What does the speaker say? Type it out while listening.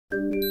Every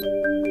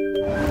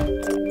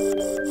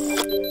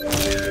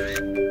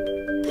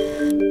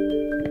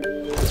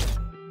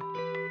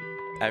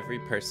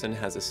person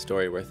has a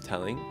story worth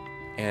telling,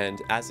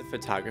 and as a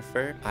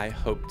photographer, I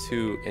hope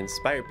to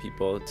inspire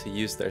people to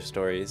use their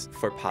stories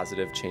for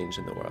positive change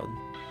in the world.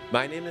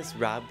 My name is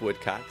Rob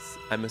Woodcox.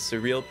 I'm a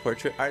surreal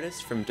portrait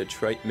artist from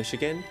Detroit,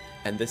 Michigan,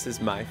 and this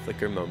is my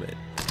Flickr moment.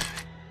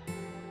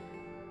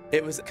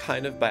 It was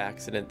kind of by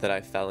accident that I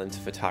fell into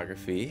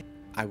photography.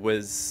 I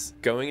was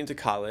going into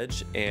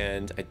college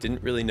and I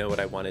didn't really know what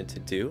I wanted to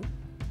do,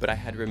 but I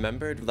had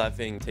remembered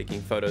loving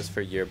taking photos for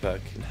yearbook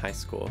in high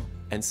school.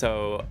 And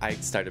so I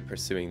started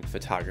pursuing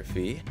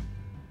photography.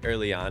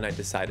 Early on, I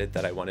decided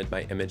that I wanted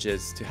my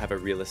images to have a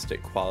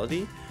realistic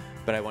quality,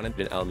 but I wanted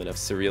an element of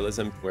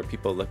surrealism where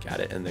people look at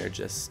it and they're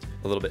just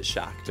a little bit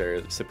shocked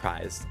or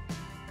surprised.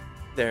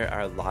 There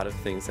are a lot of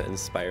things that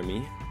inspire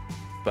me,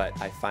 but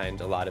I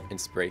find a lot of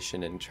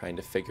inspiration in trying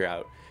to figure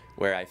out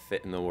where I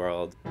fit in the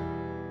world.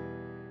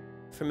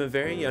 From a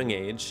very young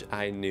age,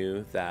 I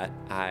knew that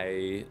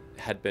I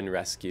had been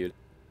rescued.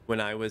 When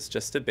I was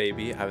just a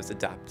baby, I was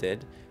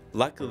adopted.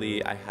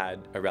 Luckily, I had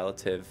a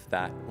relative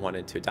that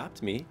wanted to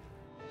adopt me.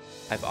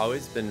 I've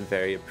always been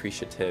very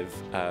appreciative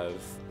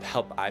of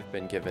help I've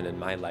been given in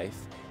my life,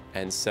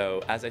 and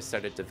so as I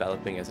started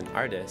developing as an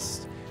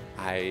artist,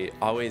 I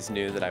always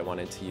knew that I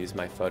wanted to use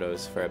my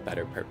photos for a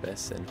better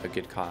purpose and a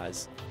good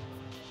cause.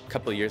 A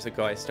couple years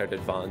ago, I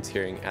started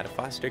volunteering at a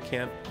foster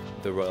camp,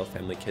 the Royal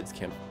Family Kids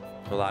Camp.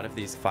 A lot of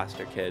these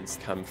foster kids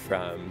come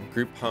from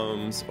group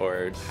homes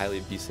or highly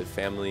abusive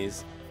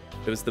families.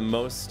 It was the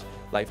most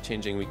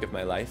life-changing week of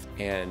my life,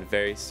 and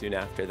very soon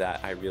after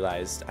that I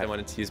realized I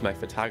wanted to use my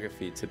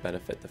photography to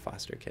benefit the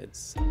foster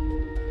kids.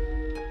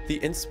 The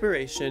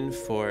inspiration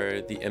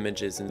for the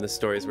images in the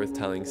Stories Worth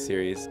Telling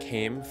series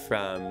came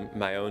from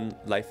my own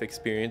life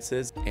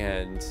experiences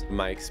and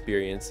my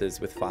experiences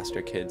with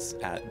foster kids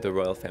at the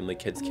Royal Family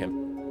Kids Camp.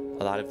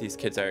 A lot of these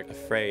kids are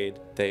afraid,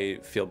 they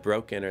feel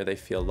broken, or they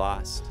feel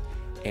lost.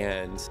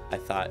 And I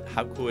thought,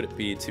 how cool would it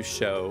be to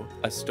show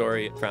a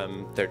story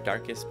from their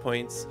darkest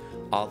points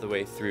all the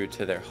way through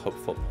to their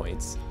hopeful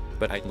points.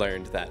 But I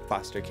learned that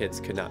foster kids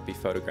could not be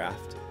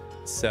photographed.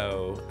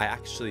 So I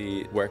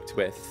actually worked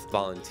with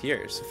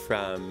volunteers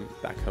from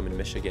back home in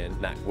Michigan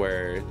that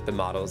were the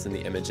models in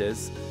the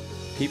images.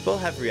 People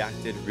have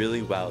reacted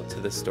really well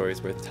to the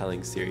Stories Worth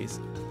Telling series.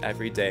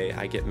 Every day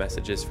I get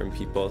messages from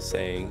people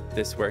saying,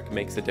 this work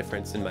makes a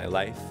difference in my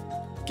life.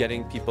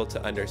 Getting people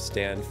to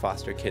understand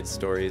foster kids'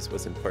 stories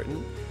was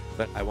important,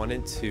 but I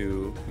wanted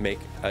to make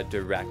a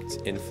direct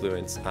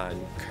influence on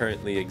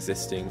currently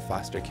existing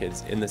foster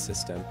kids in the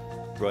system.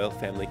 Royal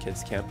Family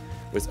Kids Camp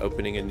was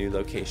opening a new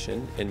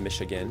location in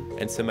Michigan,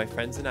 and so my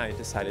friends and I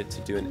decided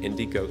to do an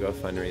Indiegogo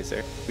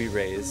fundraiser. We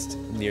raised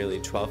nearly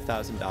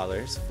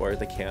 $12,000 for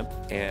the camp,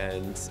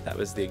 and that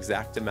was the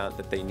exact amount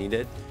that they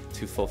needed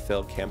to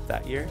fulfill camp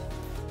that year.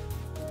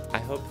 I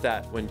hope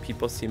that when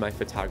people see my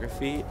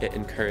photography, it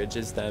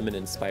encourages them and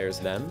inspires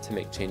them to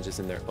make changes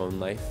in their own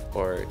life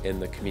or in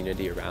the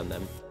community around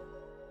them.